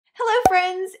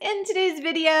friends! In today's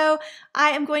video, I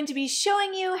am going to be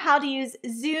showing you how to use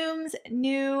Zoom's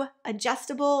new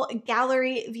adjustable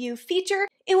gallery view feature.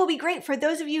 It will be great for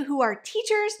those of you who are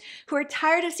teachers, who are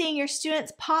tired of seeing your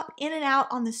students pop in and out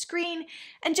on the screen,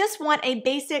 and just want a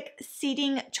basic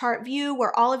seating chart view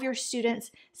where all of your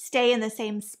students stay in the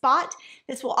same spot.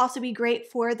 This will also be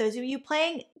great for those of you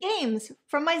playing games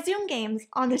from my Zoom games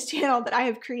on this channel that I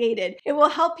have created. It will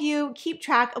help you keep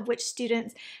track of which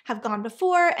students have gone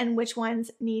before and which ones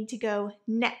need to go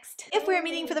next. If we're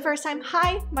meeting for the first time,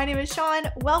 hi, my name is Shawn,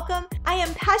 welcome. I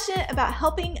am passionate about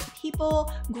helping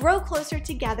people grow closer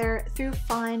together through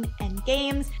fun and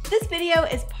games. This video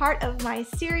is part of my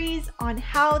series on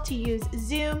how to use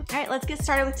Zoom. All right, let's get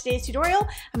started with today's tutorial.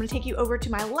 I'm gonna take you over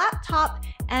to my laptop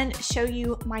and show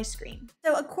you my screen.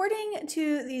 So according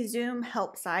to the Zoom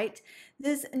help site,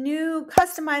 this new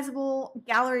customizable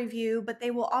gallery view, but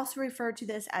they will also refer to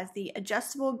this as the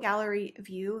adjustable gallery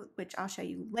view, which I'll show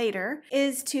you later,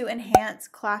 is to enhance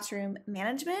classroom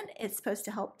management. It's supposed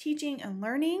to help teaching and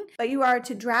learning, but you are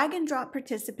to drag and drop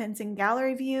participants in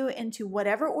gallery view into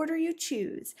whatever order you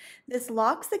choose. This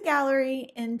locks the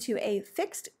gallery into a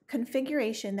fixed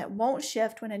configuration that won't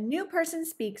shift when a new person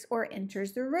speaks or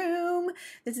enters the room.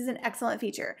 This is an excellent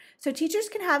feature. So teachers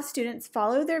can have students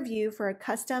follow their view for a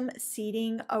custom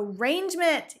seating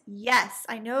arrangement. Yes,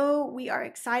 I know we are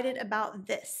excited about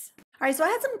this. All right, so I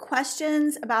had some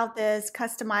questions about this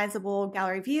customizable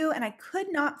gallery view and I could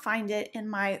not find it in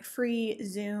my free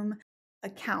Zoom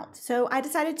account. So I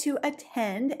decided to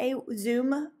attend a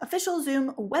official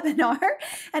Zoom webinar.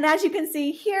 And as you can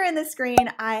see here in the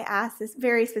screen, I asked this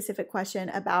very specific question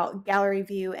about gallery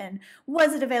view and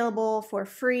was it available for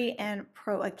free and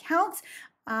pro accounts?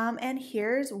 And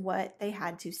here's what they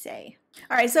had to say.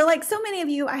 All right, so like so many of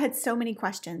you, I had so many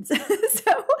questions.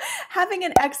 So having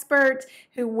an expert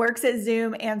who works at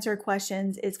Zoom answer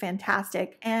questions is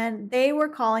fantastic. And they were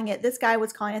calling it, this guy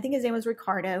was calling, I think his name was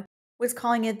Ricardo, was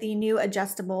calling it the new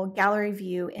adjustable gallery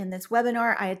view in this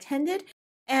webinar I attended.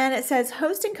 And it says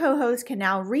host and co-host can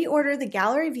now reorder the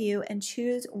gallery view and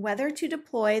choose whether to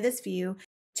deploy this view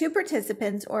to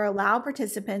participants or allow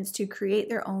participants to create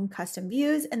their own custom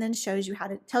views, and then tells you how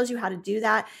to do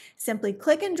that. Simply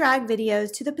click and drag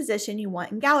videos to the position you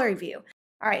want in gallery view.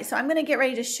 All right, so I'm going to get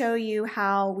ready to show you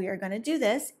how we are going to do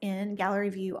this in gallery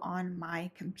view on my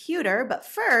computer. But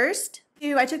first,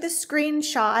 I took the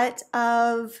screenshot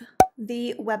of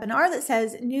the webinar that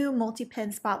says new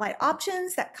multi-pin spotlight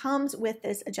options that comes with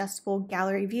this adjustable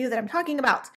gallery view that I'm talking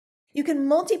about. You can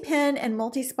multi-pin and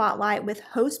multi-spotlight with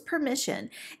host permission.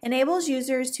 Enables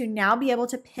users to now be able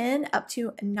to pin up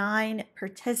to 9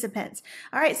 participants.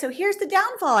 All right, so here's the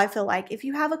downfall, I feel like. If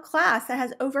you have a class that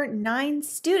has over 9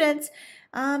 students,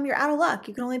 you're out of luck.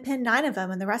 You can only pin 9 of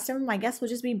them and the rest of them, I guess, will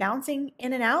just be bouncing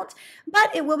in and out.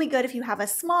 But it will be good if you have a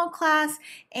small class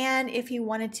and if you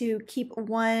wanted to keep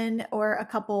one or a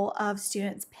couple of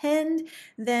students pinned,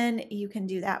 then you can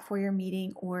do that for your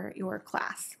meeting or your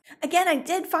class. Again, I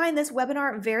did find this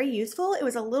webinar very useful. It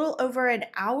was a little over an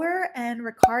hour and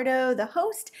Ricardo, the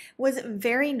host, was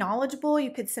very knowledgeable.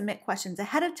 You could submit questions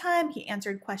ahead of time. He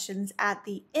answered questions at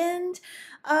the end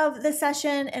of the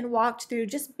session and walked through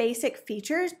just basic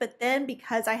features, but then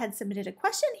because I had submitted a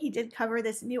question, he did cover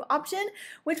this new option,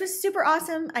 which was super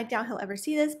awesome. I doubt he'll ever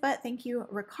see this, but thank you,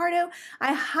 Ricardo.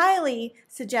 I highly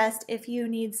suggest if you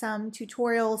need some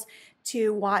tutorials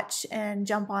to watch and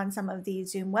jump on some of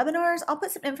these Zoom webinars, I'll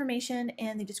put some information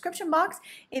in the description box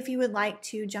if you would like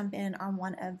to jump in on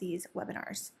one of these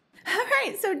webinars. All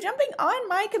right, so jumping on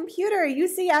my computer, you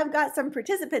see I've got some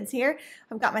participants here.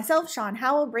 I've got myself,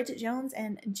 ShawnMHowell, Bridget Jones,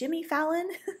 and Jimmy Fallon.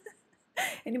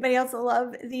 Anybody else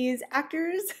love these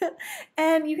actors?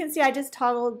 And you can see I just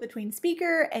toggled between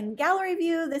speaker and gallery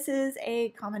view. This is a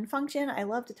common function. I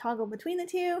love to toggle between the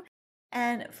two.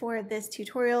 And for this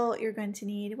tutorial, you're going to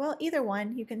need, well, either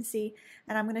one you can see,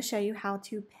 and I'm going to show you how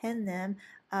to pin them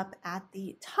up at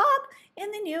the top in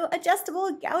the new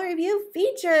adjustable gallery view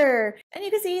feature. And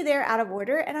you can see they're out of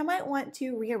order and I might want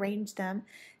to rearrange them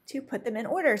to put them in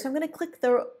order. So I'm going to click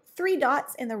the 3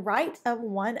 dots in the right of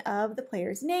one of the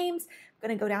players' names. I'm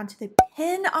going to go down to the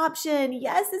pin option.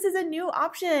 Yes, this is a new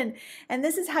option. And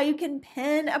this is how you can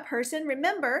pin a person.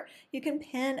 Remember, you can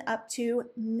pin up to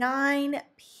 9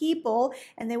 people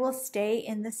and they will stay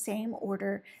in the same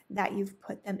order that you've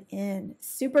put them in.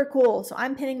 Super cool. So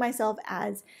I'm pinning myself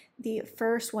as the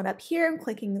first one up here. I'm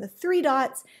clicking the 3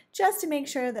 dots just to make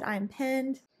sure that I'm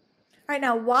pinned. All right,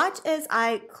 now watch as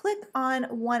I click on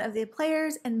one of the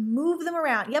players and move them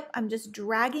around. Yep, I'm just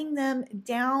dragging them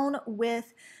down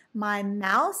with my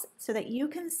mouse so that you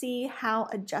can see how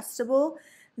adjustable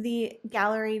the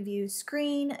gallery view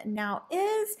screen now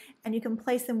is, and you can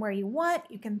place them where you want.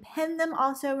 You can pin them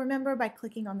also, remember, by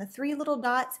clicking on the 3 little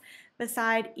dots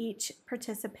beside each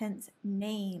participant's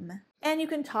name. And you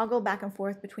can toggle back and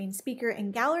forth between speaker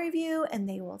and gallery view, and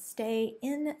they will stay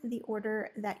in the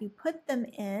order that you put them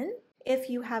in if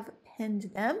you have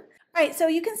pinned them. All right, so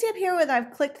you can see up here where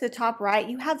I've clicked the top right,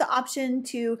 you have the option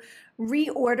to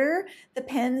reorder the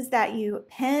pins that you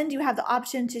pinned. You have the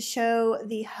option to show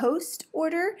the host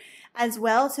order as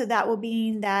well. So that will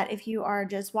mean that if you are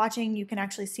just watching, you can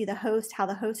actually see the host, how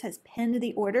the host has pinned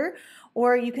the order,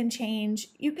 or you can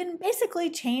basically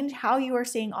change how you are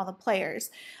seeing all the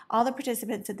players, all the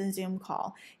participants in the Zoom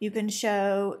call. You can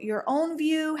show your own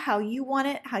view, how you want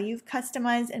it, how you've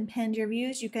customized and pinned your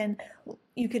views. You can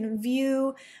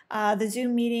view the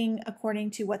Zoom meeting according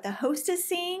to what the host is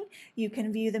seeing. You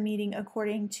can view the meeting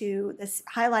according to this,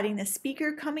 highlighting the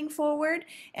speaker coming forward,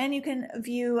 and you can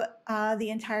view the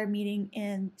entire meeting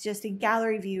in just a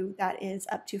gallery view that is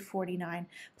up to 49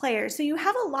 players. So you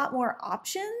have a lot more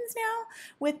options now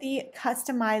with the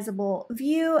customizable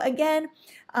view. Again,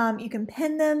 you can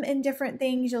pin them in different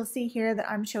things. You'll see here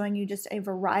that I'm showing you just a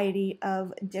variety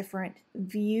of different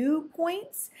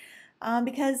viewpoints.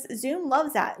 Because Zoom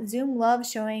loves that. Zoom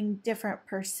loves showing different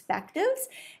perspectives,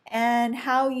 and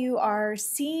how you are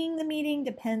seeing the meeting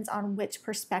depends on which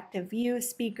perspective view,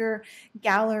 speaker,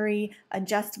 gallery,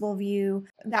 adjustable view.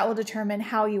 That will determine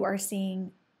how you are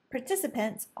seeing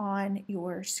participants on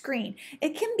your screen.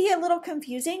 It can be a little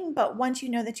confusing, but once you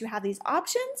know that you have these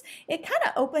options, it kind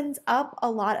of opens up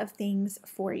a lot of things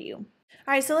for you.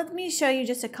 All right, so let me show you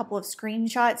just a couple of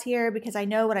screenshots here, because I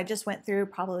know what I just went through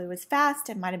probably was fast.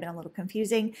 It might have been a little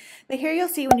confusing, but here you'll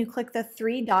see when you click the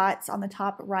 3 dots on the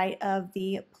top right of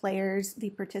the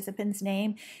participant's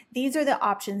name, these are the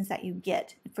options that you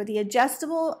get. For the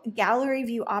adjustable gallery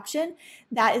view option,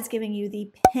 that is giving you the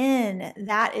pin.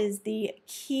 That is the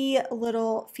key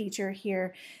little feature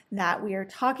here that we are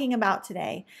talking about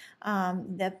today,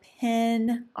 the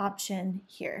pin option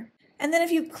here. And then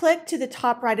if you click to the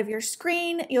top right of your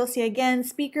screen, you'll see again,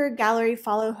 speaker, gallery,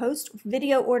 follow, host,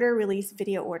 video order, release,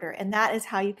 video order. And that is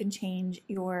how you can change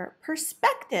your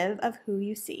perspective of who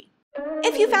you see.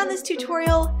 If you found this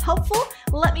tutorial helpful,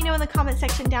 let me know in the comment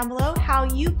section down below how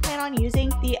you plan on using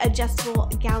the adjustable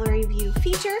gallery view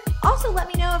feature. Also, let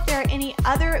me know if there are any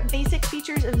other basic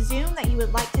features of Zoom that you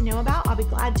would like to know about. I'll be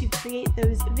glad to create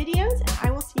those videos, and I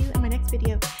will see you in my next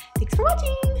video. Thanks for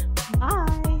watching.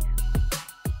 Bye.